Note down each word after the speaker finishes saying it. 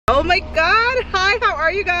Oh my god, hi, how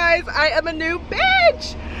are you guys? I am a new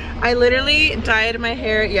bitch. I literally dyed my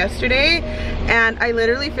hair yesterday and I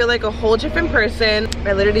literally feel like a whole different person.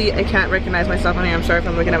 I can't recognize myself on here. I'm sorry if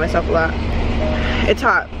I'm looking at myself a lot. It's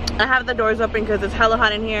hot. I have the doors open because it's hella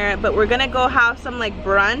hot in here, but we're gonna go have some like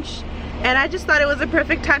brunch, and I just thought it was a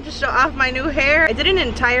perfect time to show off my new hair. I did an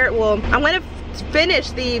entire, well, I'm gonna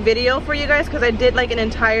finish the video for you guys because I did like an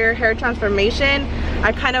entire hair transformation.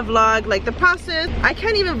 I kind of vlogged like the process. I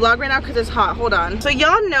can't even vlog right now because it's hot. Hold on. So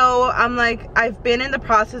y'all know I've been in the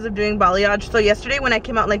process of doing balayage. So yesterday when I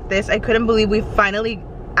came out like this, I couldn't believe we finally,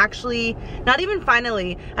 actually not even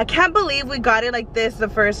finally, I can't believe we got it like this the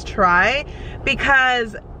first try,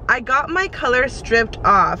 because I got my color stripped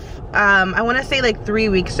off I want to say like 3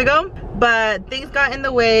 weeks ago, but things got in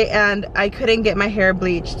the way and I couldn't get my hair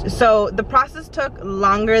bleached. So the process took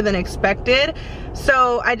longer than expected.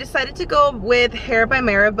 So I decided to go with Hair by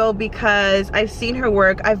Mayra because I've seen her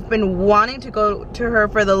work. I've been wanting to go to her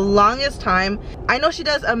for the longest time. I know she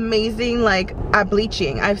does amazing like at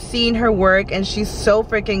bleaching. I've seen her work and she's so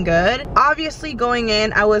freaking good. Obviously going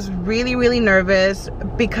in, I was really nervous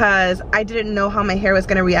because I didn't know how my hair was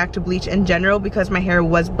gonna react to bleach in general because my hair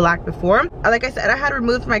was black before. Like I said, I had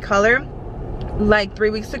removed my color like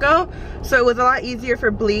 3 weeks ago, so it was a lot easier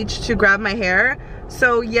for bleach to grab my hair.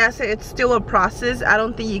 So yes, it's still a process. I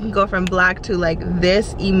don't think you can go from black to like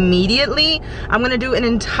this immediately. I'm gonna do an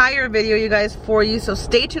entire video, you guys, for you, so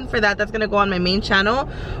stay tuned for that. That's gonna go on my main channel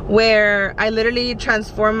where I literally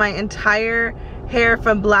transform my entire hair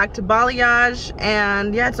from black to balayage,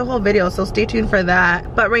 and yeah, it's a whole video, so stay tuned for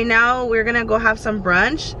that. But right now we're gonna go have some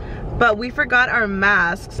brunch, but we forgot our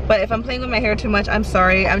masks. But if I'm playing with my hair too much, I'm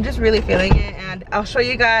sorry. I'm just really feeling it, and I'll show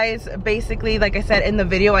you guys. Basically, like I said in the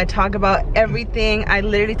video, I talk about everything. I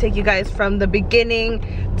literally take you guys from the beginning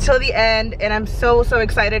till the end, and I'm so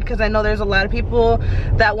excited because I know there's a lot of people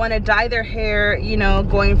that want to dye their hair, you know,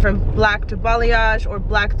 going from black to balayage or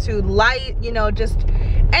black to light, you know, just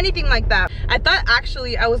anything like that. I thought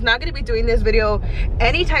actually I was not going to be doing this video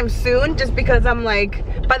anytime soon, just because I'm like,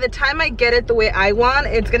 by the time I get it the way I want,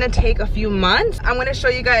 it's gonna take a few months. I'm gonna show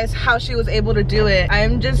you guys how she was able to do it.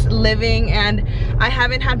 I'm just living, and I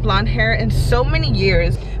haven't had blonde hair in so many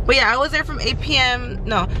years. But yeah, I was there from 8 p.m.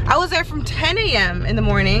 No, I was there from 10 a.m. in the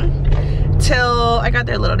morning till I got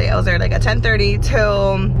there a little late. I was there like at 10:30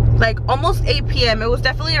 till like almost 8 p.m. It was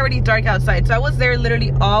definitely already dark outside, so I was there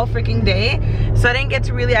literally all freaking day. So I didn't get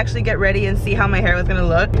to really actually get ready and see how my hair was gonna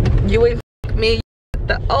look. You ain't f me,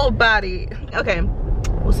 the old body. Okay,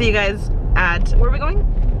 we'll see you guys at, where are we going?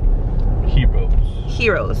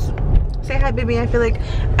 Heroes. Say hi, baby. I feel like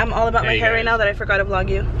I'm all about my hair right now that I forgot to vlog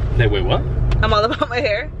you. Hey, wait, what? I'm all about my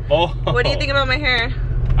hair. Oh. What do you think about my hair?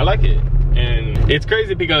 I like it. And it's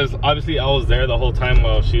crazy because obviously I was there the whole time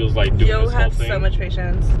while she was like doing this whole thing. You have so much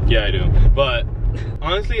patience. Yeah, I do. But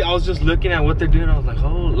honestly, I was just looking at what they're doing. I was like,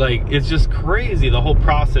 oh, like, it's just crazy, the whole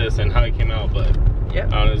process and how it came out. But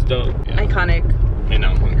yeah, it's dope. Yeah. Iconic. And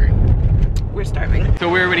now I'm hungry. We're starving. So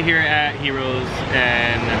we're already here at Heroes,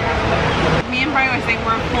 and me and Bryan were saying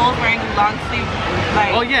we're both wearing long sleeve,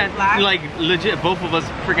 like, oh yeah, black. Like legit, both of us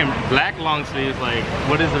freaking black long sleeves. Like,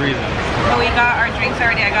 what is the reason? So we got our drinks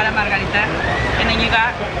already. I got a margarita, and then you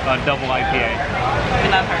got a double IPA. We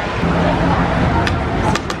love her.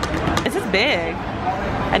 This is big.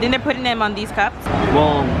 I think they're putting them on these cups.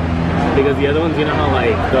 Well, because the other ones, you know how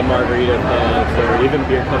like the margarita cups or even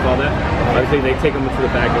beer cups, all that, obviously they take them into the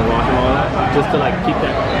back and wash them, all that, just to like keep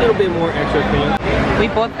that little bit more extra clean. We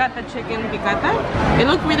both got the chicken picata. It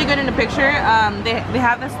looked really good in the picture. They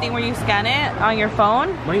have this thing where you scan it on your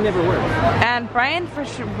phone. Mine never works. And Bryan for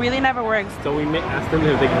sure really never works. So we asked them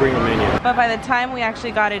if they could bring a menu. But by the time we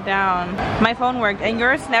actually got it down, my phone worked, and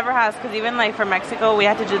yours never has, because even like for Mexico, we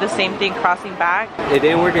had to do the same thing crossing back. It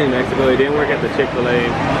didn't work in Mexico. It didn't work at the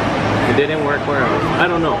Chick-fil-A. It didn't work where else. I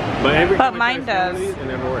don't know. But mine does. It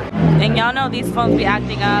never worked. And y'all know these phones be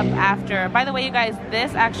acting up after. By the way, you guys,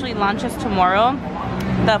 this actually launches tomorrow.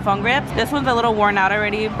 The phone grips. This one's a little worn out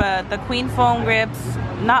already, but the Queen phone grips,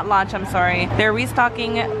 not launch, I'm sorry. They're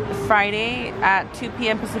restocking Friday at 2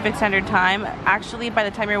 p.m. Pacific Standard Time. Actually, by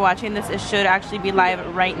the time you're watching this, it should actually be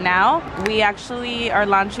live right now. We actually are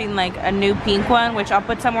launching like a new pink one, which I'll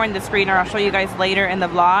put somewhere in the screen, or I'll show you guys later in the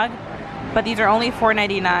vlog. But these are only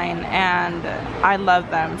 $4.99 and I love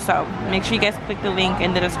them. So make sure you guys click the link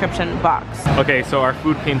in the description box. Okay, so our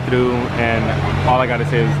food came through and all I gotta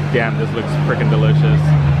say is, damn, this looks freaking delicious.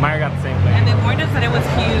 Mayra got the same thing. And they warned us that it was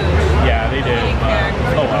huge. Yeah, they did.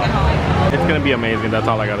 Oh well. It's gonna be amazing, that's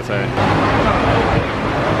all I gotta say.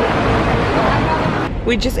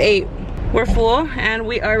 We just ate. We're full and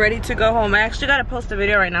we are ready to go home. I actually gotta post a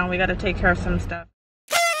video right now. We gotta take care of some stuff.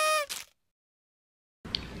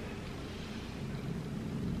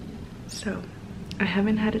 So I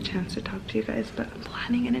haven't had a chance to talk to you guys, but I'm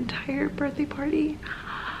planning an entire birthday party.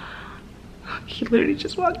 He literally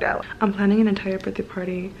just walked out. I'm planning an entire birthday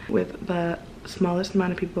party with the smallest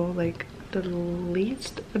amount of people, like the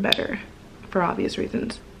least the better, for obvious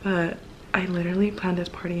reasons. But I literally planned this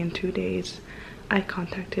party in 2 days. I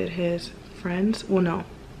contacted his friends, well no,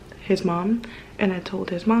 his mom, and I told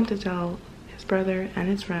his mom to tell his brother and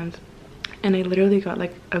his friends. And I literally got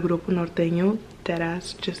like a grupo norteño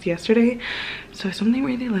deadass just yesterday. So it's something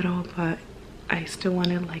really little, but I still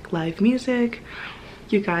wanted like live music.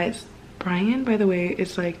 You guys, Bryan, by the way,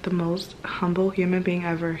 is like the most humble human being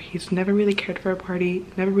ever. He's never really cared for a party,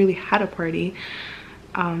 never really had a party.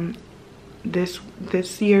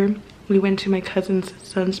 This year we went to my cousin's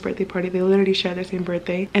son's birthday party. They literally share the same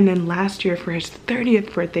birthday. And then last year for his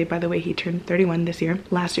 30th birthday, by the way, he turned 31 this year.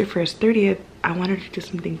 Last year for his 30th, I wanted to do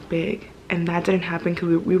something big. And that didn't happen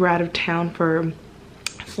because we were out of town for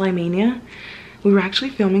Slimania. We were actually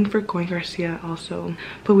filming for Going Garcia also,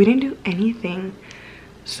 but we didn't do anything.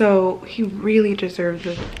 So he really deserves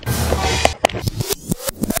it.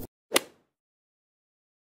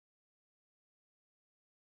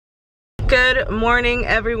 Good morning,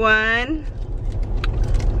 everyone.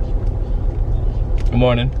 Good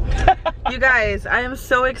morning. You guys, I am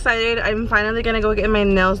so excited. I'm finally gonna go get my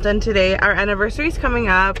nails done today. Our anniversary is coming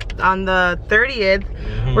up on the 30th.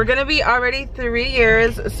 We're gonna be already 3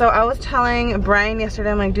 years. So I was telling Bryan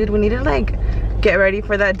yesterday, I'm like, dude, we need to like get ready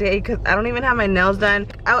for that day because I don't even have my nails done.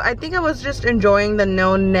 I think I was just enjoying the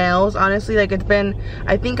no nails, honestly. Like, it's been,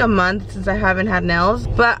 I think, a month since I haven't had nails,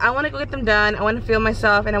 but I want to go get them done. I want to feel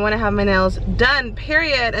myself and I want to have my nails done,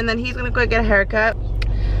 period. And then he's gonna go get a haircut.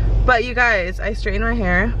 But you guys, I straightened my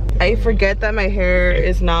hair. I forget that my hair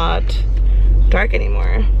is not dark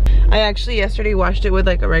anymore. I actually yesterday washed it with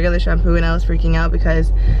like a regular shampoo and I was freaking out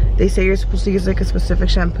because they say you're supposed to use like a specific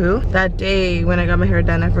shampoo. That day when I got my hair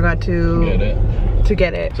done, I forgot to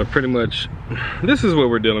get it. So pretty much, this is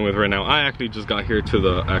what we're dealing with right now. I actually just got here to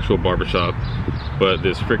the actual barbershop, but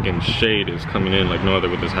this freaking shade is coming in like no other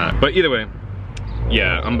with this hat. But either way,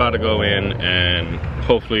 yeah, I'm about to go in and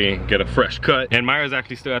hopefully get a fresh cut. And Myra's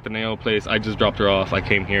actually still at the nail place. I just dropped her off. I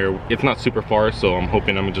came here. It's not super far, so I'm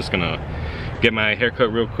hoping I'm just gonna get my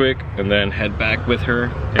haircut real quick and then head back with her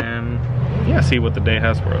and yeah, see what the day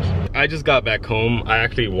has for us. I just got back home. I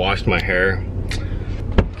actually washed my hair.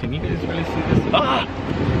 Can you guys really see this?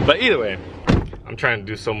 Ah! But either way, I'm trying to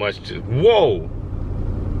do so much. Whoa!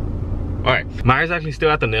 Alright, Myra's actually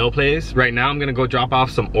still at the nail place. Right now I'm gonna go drop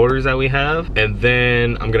off some orders that we have and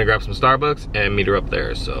then I'm gonna grab some Starbucks and meet her up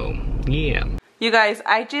there, so yeah. You guys,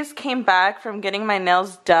 I just came back from getting my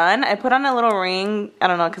nails done. I put on a little ring, I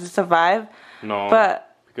don't know, because it's a vibe. No,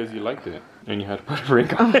 but because you liked it and you had to put a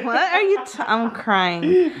ring on it. What are you I'm crying.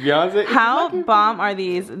 Beyonce, how bomb are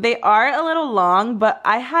these? They are a little long, but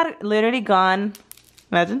I had literally gone,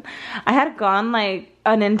 imagine, I had gone like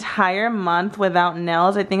an entire month without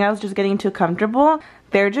nails. I think I was just getting too comfortable.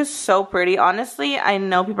 They're just so pretty. Honestly, I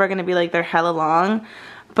know people are gonna be like, they're hella long,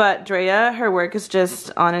 but Drea, her work is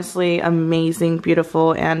just honestly amazing,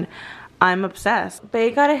 beautiful, and I'm obsessed. Bae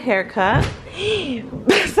got a haircut.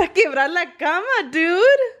 Vas a quebrar la cama, dude.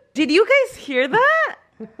 Did you guys hear that?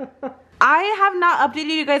 I have not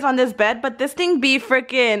updated you guys on this bed, but this thing be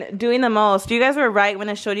freaking doing the most. You guys were right when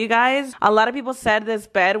I showed you guys. A lot of people said this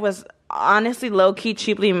bed was honestly low-key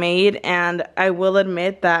cheaply made, and I will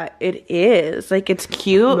admit that it is. Like, it's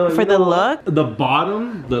cute for the look. The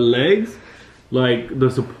bottom, the legs, like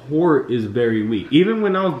the support is very weak. Even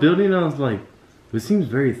when I was building it, I was like, this seems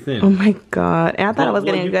very thin. Oh my god. And I thought I was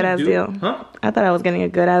getting a good ass deal. Huh? I thought I was getting a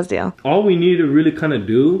good ass deal. All we need to really kind of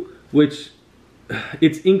do, which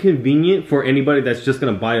it's inconvenient for anybody that's just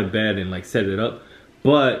gonna buy a bed and like set it up,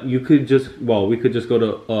 but you could just, well, we could just go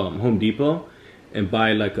to Home Depot and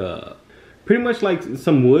buy like a, pretty much like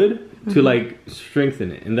some wood to like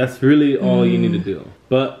strengthen it, and that's really all you need to do.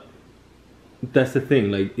 But that's the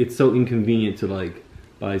thing, like it's so inconvenient to like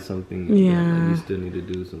buy something that you still need to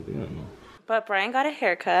do something. I don't know. But Bryan got a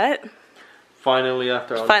haircut. Finally,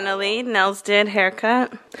 after all. Finally, nails did,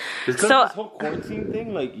 haircut. So this whole quarantine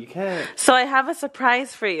thing, like you can't. So I have a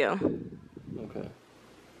surprise for you. Okay.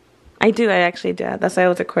 I do. I actually do. That's why I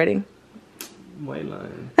was recording. White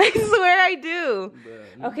line. I swear I do.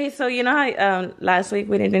 Okay, so you know how last week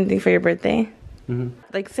we didn't do anything for your birthday?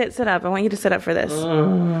 Like sit up. I want you to sit up for this.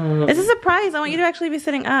 It's a surprise. I want you to actually be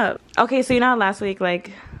sitting up. Okay, so you know how last week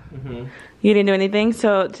like you didn't do anything?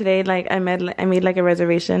 So today like I made like a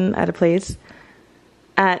reservation at a place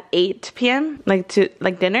at 8 p.m. like to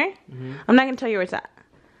like dinner. I'm not gonna tell you where it's at.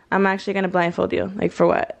 I'm actually gonna blindfold you. Like for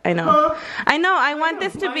what? I know. I know. I want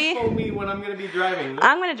this to be. Blindfold me when I'm gonna be driving.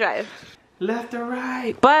 I'm gonna drive. Left or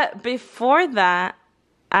right. But before that,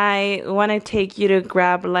 I want to take you to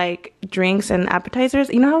grab like drinks and appetizers.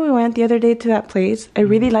 You know how we went the other day to that place? I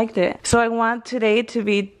really liked it. So I want today to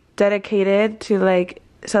be dedicated to like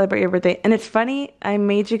celebrate your birthday. And it's funny, I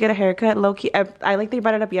made you get a haircut, low-key. I like that you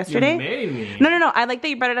brought it up yesterday. You made me. No. I like that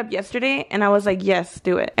you brought it up yesterday, and I was like, yes,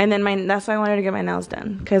 do it. And then that's why I wanted to get my nails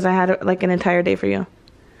done, because I had like an entire day for you.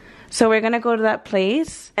 So we're gonna go to that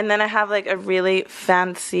place, and then I have like a really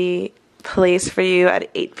fancy place for you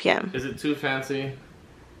at 8 p.m. Is it too fancy?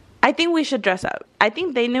 I think we should dress up. I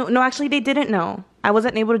think they knew. No, actually, they didn't know. I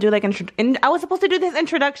wasn't able to do like I was supposed to do this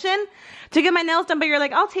introduction to get my nails done, but you're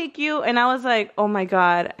like, I'll take you, and I was like, oh my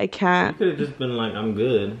god, I can't. You could have just been like, I'm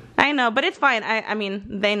good. I know, but it's fine. I mean,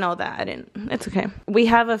 they know that I didn't. It's okay. We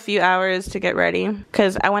have a few hours to get ready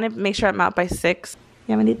because I want to make sure I'm out by 6.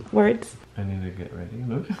 You have any words? I need to get ready.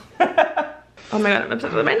 Look. Oh my god, I'm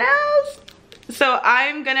obsessed with my nails. So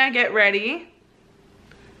I'm gonna get ready,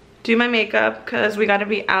 do my makeup, because we gotta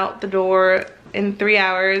be out the door in 3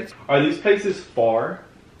 hours. Are these places far?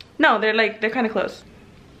 No, they're kind of close.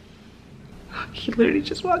 He literally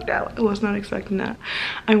just walked out. I was not expecting that.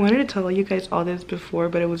 I wanted to tell you guys all this before,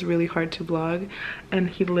 but it was really hard to vlog, and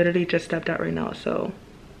he literally just stepped out right now, so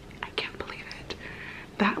I can't believe it.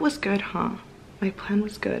 That was good, huh? My plan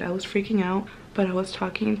was good. I was freaking out, but I was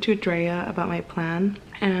talking to Ria about my plan,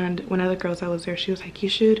 and one of the girls that was there, she was like, you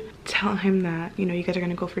should tell him that, you know, you guys are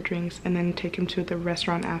gonna go for drinks and then take him to the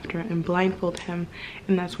restaurant after and blindfold him,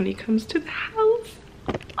 and that's when he comes to the house.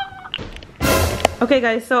 Okay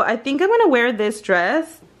guys, so I think I'm gonna wear this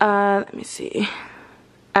dress. Let me see.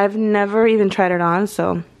 I've never even tried it on,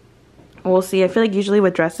 so we'll see. I feel like usually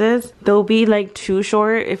with dresses, they'll be like too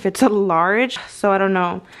short if it's a large, so I don't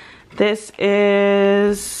know. This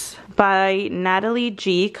is by Natalie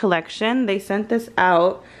G Collection. They sent this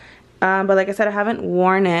out, but like I said, I haven't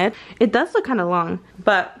worn it. It does look kind of long,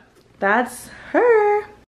 but that's her.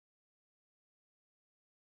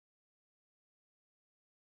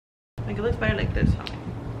 Like it looks better like this, huh?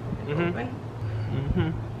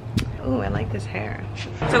 Oh, I like this hair.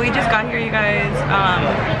 So we just got here, you guys.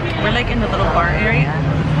 We're like in the little bar area.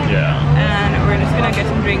 Yeah. And we're just gonna get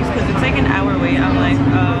some drinks because it's like an hour wait. I'm like,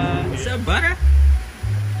 What's up, butter?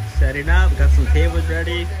 Setting up, got some tables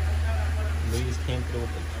ready. Louise came through with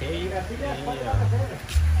the cake.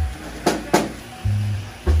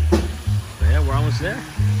 Yeah, we're almost there.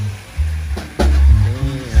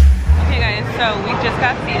 okay guys, so we just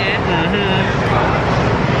got seated.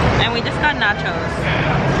 And we just got nachos.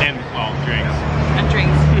 And drinks. And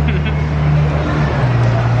drinks.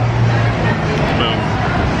 Boom.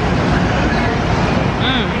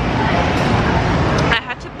 I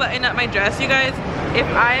had to button up my dress, you guys. If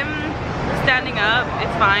I'm standing up,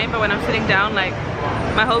 it's fine, but when I'm sitting down, like,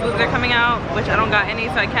 my whole boobs are coming out, which I don't got any,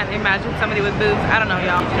 so I can't imagine somebody with boobs. I don't know,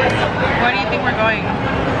 y'all. Where do you think we're going? I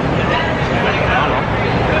don't know.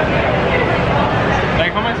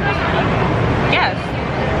 Like, how am I supposed to do? Yes.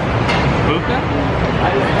 Buka?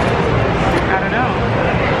 I don't know.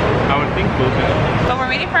 I would think Buka. But we're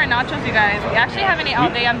waiting for our nachos, you guys. We actually haven't ate all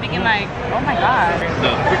day. I'm thinking like, oh my god.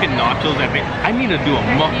 The freaking nachos, I need to do a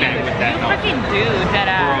mukbang with that. You freaking do,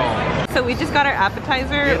 deadass. So we just got our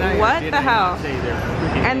appetizer. What the hell?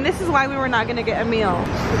 And this is why we were not gonna get a meal.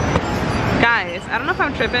 Guys, I don't know if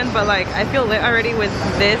I'm tripping, but like I feel lit already with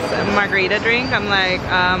this margarita drink. I'm like,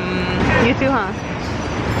 you too, huh?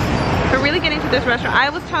 We're really getting to this restaurant. I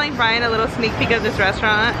was telling Bryan a little sneak peek of this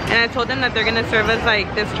restaurant, and I told him that they're gonna serve us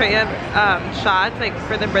like this tray of shots like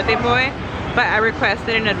for the birthday boy, but I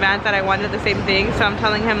requested in advance that I wanted the same thing, so I'm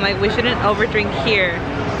telling him like we shouldn't overdrink here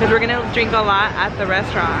because we're gonna drink a lot at the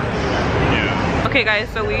restaurant. Yeah. Okay guys,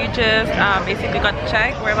 so we just basically got the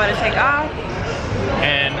check. We're about to take off.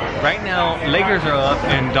 And right now, Lakers are up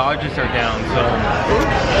and Dodgers are down, so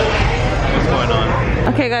what's going on?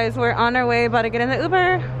 Okay guys, we're on our way, about to get in the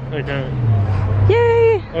Uber. Okay.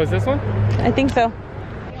 Yay! Oh, is this one? I think so.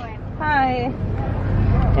 Hi.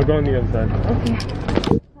 I'll go on the other side. Okay.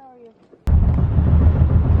 How are you?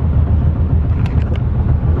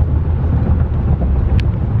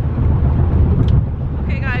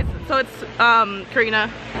 Okay guys, so it's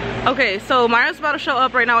Karina. Okay, so Myra's about to show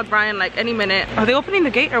up right now with Bryan like any minute. Are they opening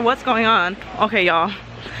the gate or what's going on? Okay y'all,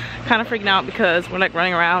 kind of freaking out because we're like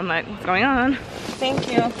running around like what's going on?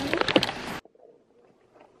 Thank you.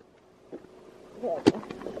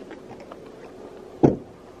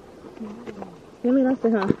 Ya miraste,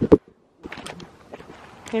 huh?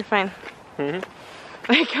 You're fine. I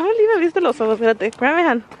can't believe I viste los ojos. Espérate, grab my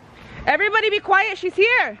hand. Everybody be quiet, she's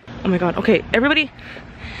here. Oh my god, okay, everybody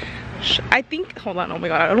I think, hold on, oh my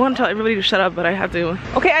god, I don't want to tell everybody to shut up, but I have to.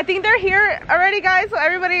 Okay, I think they're here already, guys, so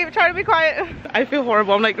everybody try to be quiet. I feel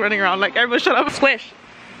horrible, I'm like running around like, everybody shut up. Squish,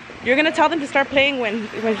 you're gonna tell them to start playing when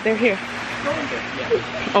they're here.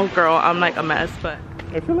 Oh girl, I'm like a mess, but.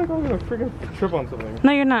 I feel like I'm gonna freaking trip on something.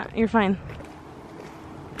 No, you're not, you're fine.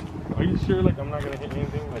 Are you sure like I'm not gonna hit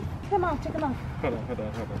anything? Like, Take them off, take them off. Hold on.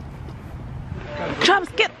 Chubs,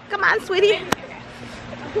 get, come on, sweetie.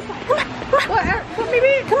 Come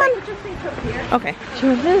on. Okay.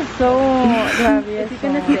 Chubs is so obvious.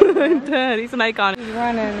 Dad, he's an icon. He's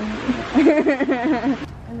running.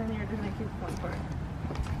 And then you're just gonna keep going for it.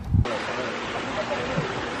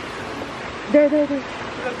 There.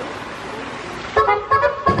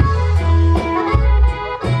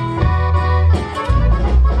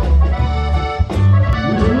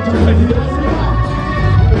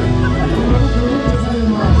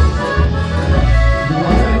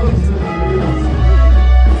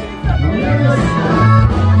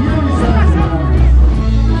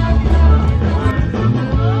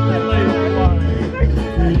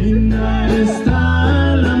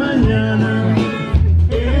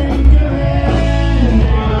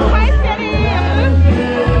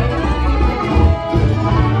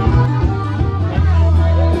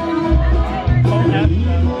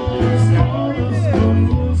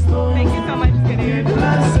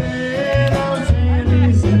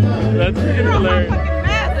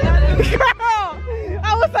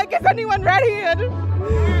 Anyone ready?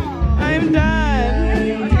 I'm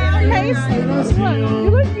done. Hey, you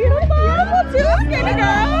look beautiful too, skinny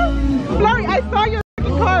girl. Florrie, I saw your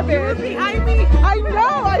car, bitch. Behind me. I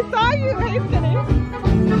know, I saw you. Hey, skinny. I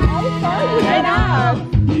saw you.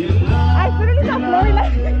 I literally got Florrie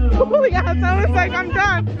like, holy ass. I was like, I'm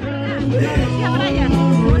done.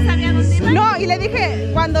 No, y le dije,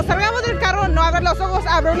 cuando salgamos del carro, no abrir los ojos,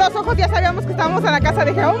 abrir los ojos, ya sabíamos que estábamos en la casa.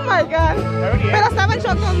 Dije, oh my god. Pero estaba en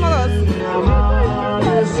shock de todos modos.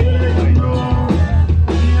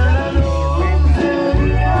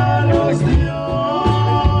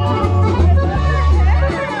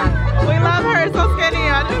 We love her, so skinny. We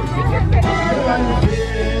love her.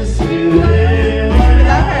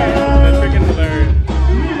 That's freaking hilarious.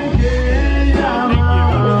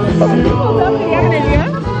 Thank you.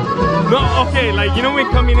 No, okay, like you know when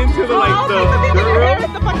coming into the like the dirt road,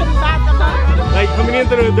 like coming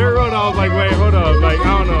into the dirt road, I was like, wait, hold up, like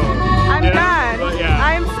I don't know. I'm done. But, yeah.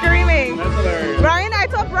 I'm screaming. That's hilarious. Brian, I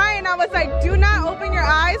told Brian, I was like, do not open your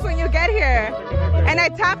eyes when you get here. And I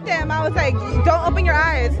tapped him. I was like, don't open your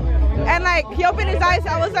eyes. And like he opened his eyes.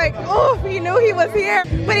 I was like, oh, he knew he was here,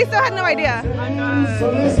 but he still had no idea.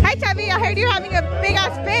 Hi, Chevy. I heard you having a big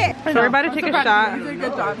ass fit. So we're about to take a shot.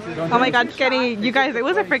 Oh my God, Skinny, you guys, it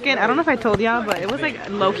was a freaking, I don't know if I told y'all, but it was like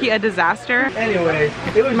low-key a disaster. Anyway,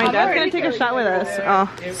 my dad's gonna take a shot with us. Oh,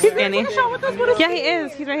 Skinny. Yeah, he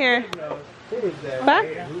is. He's right here. Back?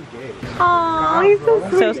 Oh, he's so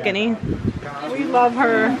sweet. So skinny. we love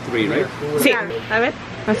her. 3, right? Sí. A ver.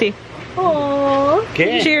 Así. Oh.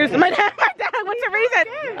 ¿Qué? Cheers. My dad, what's the reason?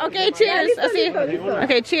 Okay, cheers. Así.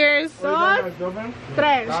 Okay, cheers. 2,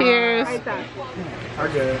 3. Cheers.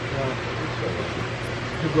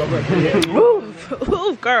 Oof,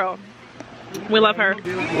 oof, girl. We love her.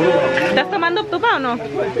 ¿Estás tomando tu pa o no?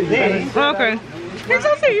 Okay. It's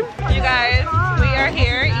so sweet. You guys, we are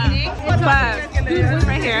here eating. What?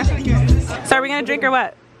 Right here. So are we gonna drink or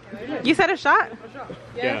what? You said a shot?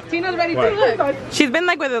 Yeah. Tina's ready to look. She's been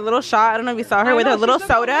like with a little shot. I don't know if you saw her with a little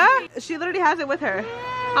soda. She literally has it with her.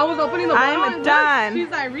 I was opening the bottle. I'm done. She's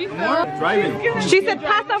like, refill. Driving. She said,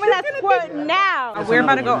 pass over that squirt now. We're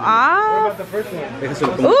about to go off.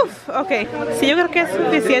 Oof. Okay. Sí, yo creo que es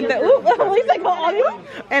suficiente. He's like, oh,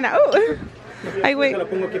 and I wait.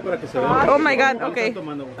 Oh my God. Okay.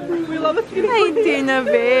 We love the skinny. Hi, Tina,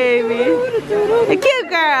 baby. A cute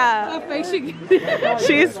girl.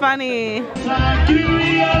 She's funny.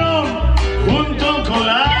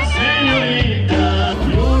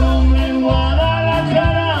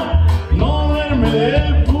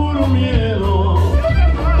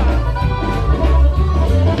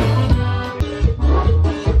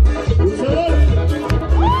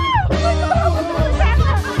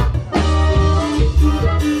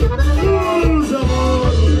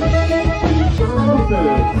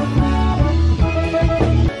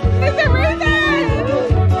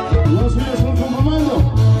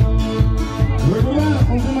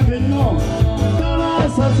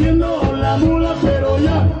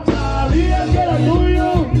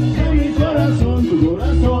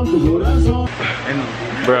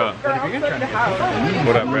 Bro,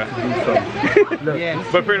 What up, bro?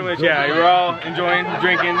 But pretty much, yeah, we're all enjoying,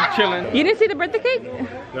 drinking, chilling. You didn't see the birthday cake?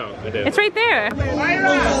 No, I didn't. It's right there.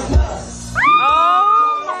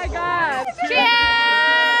 Oh my God! Cheers!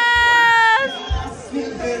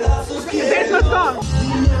 There's the song.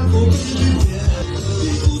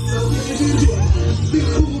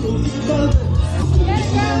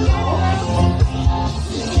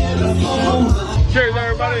 Cheers,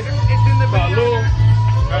 everybody. It's in the Salud.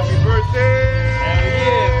 Happy birthday.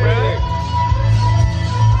 Yeah, bro.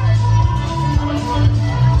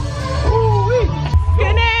 Ooh-wee.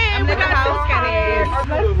 Skinny. Look at how skinny.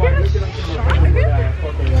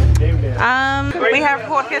 We have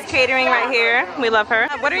Jorge's Catering right here. We love her.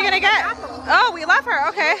 What are you gonna get? Oh, we love her.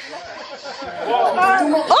 Okay. Oh,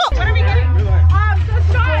 what are we getting? The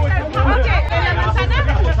shot. Okay.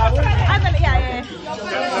 Yeah.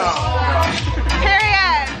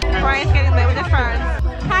 Renterias. Bryan's getting lit with his friends.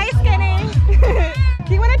 Hi, Skinny.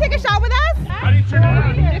 Do you want to take a shot with us? How do you turn it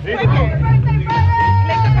on? Just click it.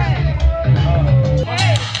 Make the button.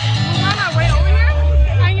 Hey, we're on our way over here,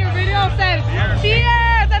 and your video said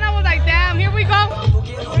cheers, and I was like, damn, here we go.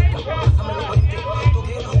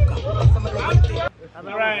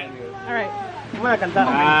 All right. All right. 3,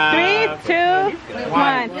 2,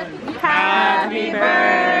 1. Happy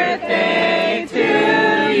birthday to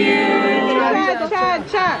you. Cha,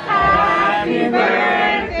 cha. Happy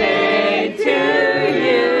birthday to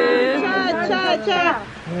you. Cha, cha, cha.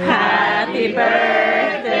 Happy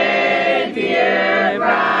birthday, dear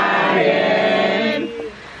Bryan.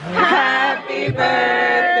 Happy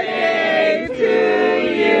birthday to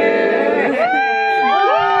you.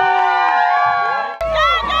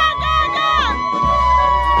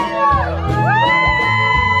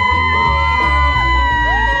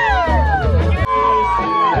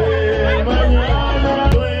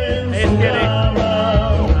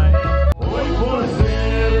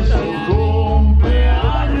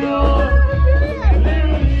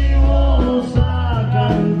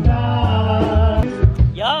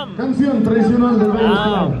 Canción tradicional del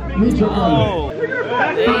Mytouchofglam.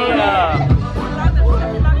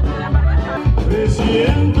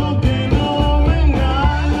 Presiento que no me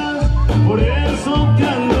engañas, por eso te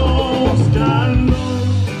ando buscando.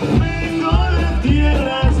 Vengo de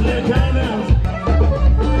tierras lejanas.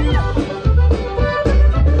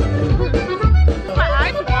 My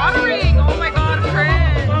eyes watering. Oh my God,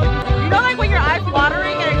 cringe. You know, like when your eyes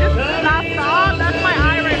watering and it just does not stop? That's my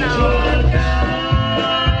eye right now.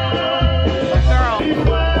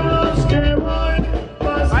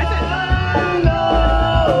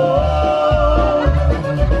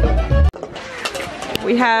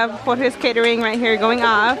 We have Jorge's Catering right here going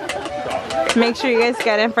off. Make sure you guys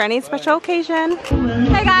get in for any special occasion.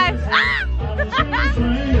 Hey guys!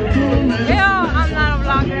 Ew, I'm not a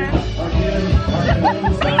vlogger.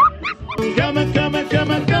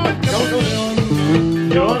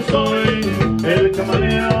 Yo soy el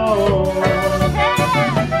camarero.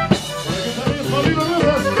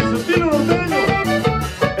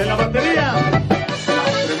 En la batería,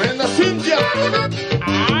 tremenda Cintia.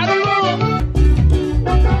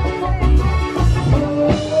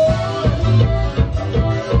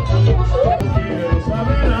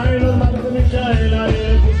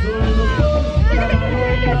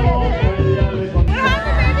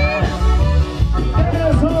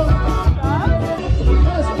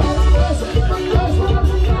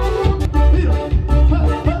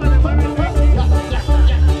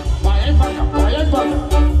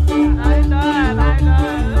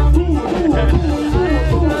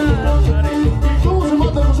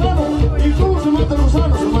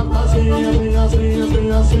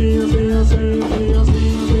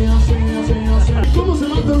 ¿Cómo se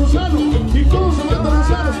mata el gusano? ¿Y cómo se mata el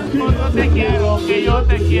gusano? Yo te quiero, que yo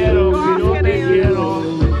te quiero, que yo te quiero.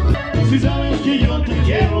 Si sabes que yo te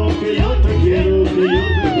quiero, que yo te quiero, que yo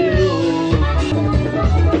te quiero.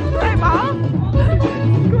 Hey, Mom!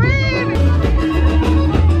 Green!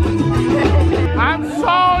 I'm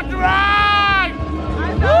so drunk! I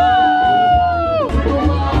know!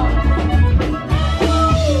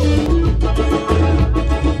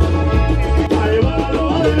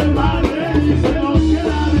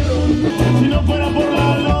 Si no fuera por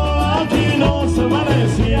la loa, aquí no se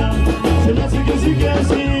amanecía. Se me hace que sí, que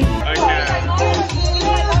sí.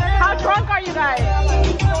 How drunk are you guys?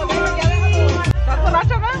 ¿Estás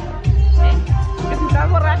borracha, man? ¿Estás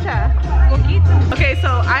borracha? Okay, so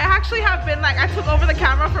I actually have been like, I took over the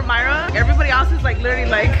camera for Myra. Everybody else is like literally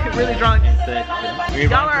like really drunk.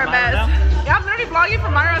 Y'all are a mess. Yeah, I'm literally vlogging for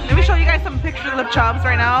Myra. Let me show you guys some pictures of Chubbs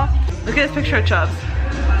right now. Look at this picture of Chubbs.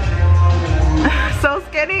 So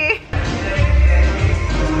skinny.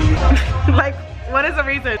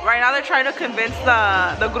 reason. Right now they're trying to convince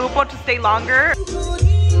the grupo to stay longer.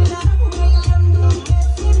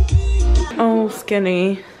 Oh,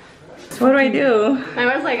 skinny. What do I do?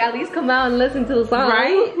 I was like, at least come out and listen to the song.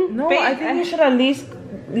 Right? No, I think you should at least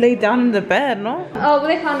lay down in the bed, no? Oh,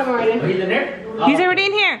 they found him already. He's in there? He's already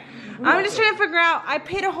in here. I'm just trying to figure out, I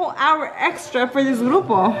paid a whole hour extra for this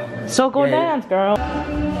grupo. So go dance, girl.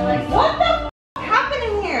 What the f happened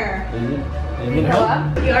in here?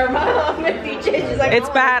 It's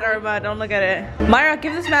bad, Irma. Don't look at it. Myra,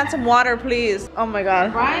 give this man some water, please. Oh my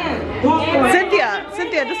god. Bryan.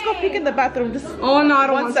 Cynthia, just go peek in the bathroom. Just, oh no, I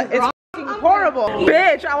don't want to. It's horrible.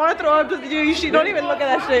 Bitch, I want to throw up. She don't even look at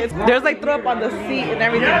that shit. There's like throw up on the seat and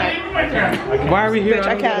everything. Why are we here? Bitch,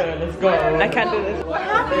 I can't. Let's go. I can't do this. What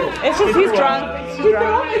happened? It's just he's drunk. He's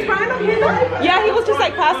drunk. Is Bryan okay though? Yeah, he was just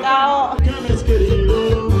like passed out.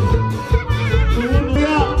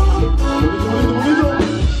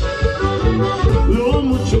 Lo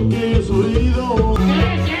mucho que he sufrido.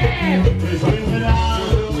 Que soy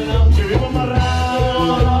venado, que vivo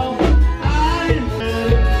amarrado. Ay,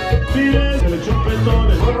 mires, que le echo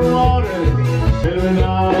petones, horrores. El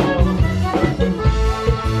venado.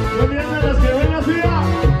 No mientas las que ven así.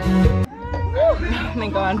 Oh my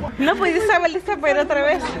god. No, pues ya estaba lista para ir otra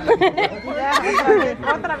vez.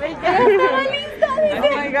 Otra vez ya. Estaba lista.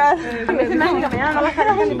 Oh my god. Mañana no va a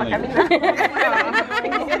estar ni para caminar.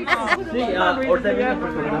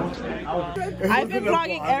 I've been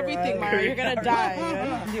vlogging everything, Myra. You're gonna die.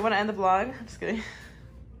 Do you want to end the vlog? I'm just kidding.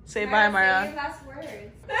 Say bye, Myra. Last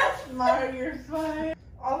words. Myra, you're fine.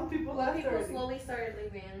 All the people left People slowly started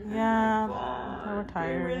leaving. Yeah, they were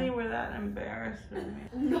tired. You really were that embarrassed for me.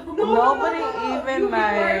 Nobody even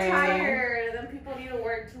like. People are tired. Then people need to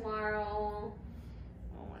work tomorrow.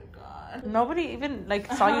 Oh my god. Nobody even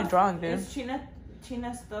like saw you drunk, dude. Is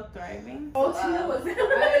Tina still thriving? Oh, Tina was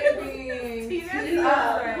thriving. Tina's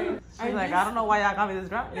thriving. She's like, I don't know why y'all got me this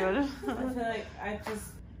drunk. You know? I feel like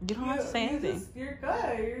You don't have to say anything. You're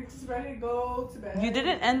good. You're just ready to go to bed. You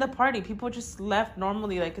didn't end the party. People just left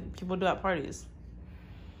normally, like people do at parties.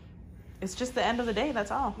 It's just the end of the day.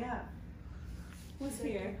 That's all. Yeah. Who's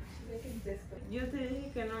here? Yo te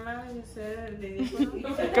dije que no me hagas hacer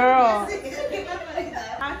ridículo. Girl.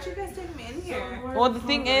 How'd you guys take me in here? Well, the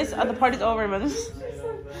thing is, the party's over, man.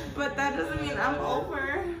 But that doesn't mean I'm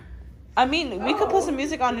over. I mean, we could put some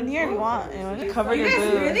music on in here if you want. You know, cover your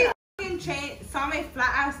boobs. Saw my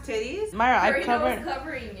flat ass titties. Myra, I covered.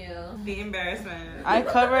 Covering you. The embarrassment. I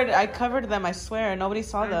covered them. I swear, nobody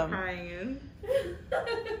saw them. Crying.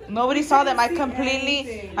 Nobody saw them. I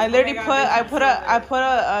literally put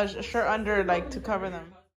a shirt under like to cover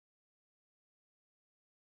them.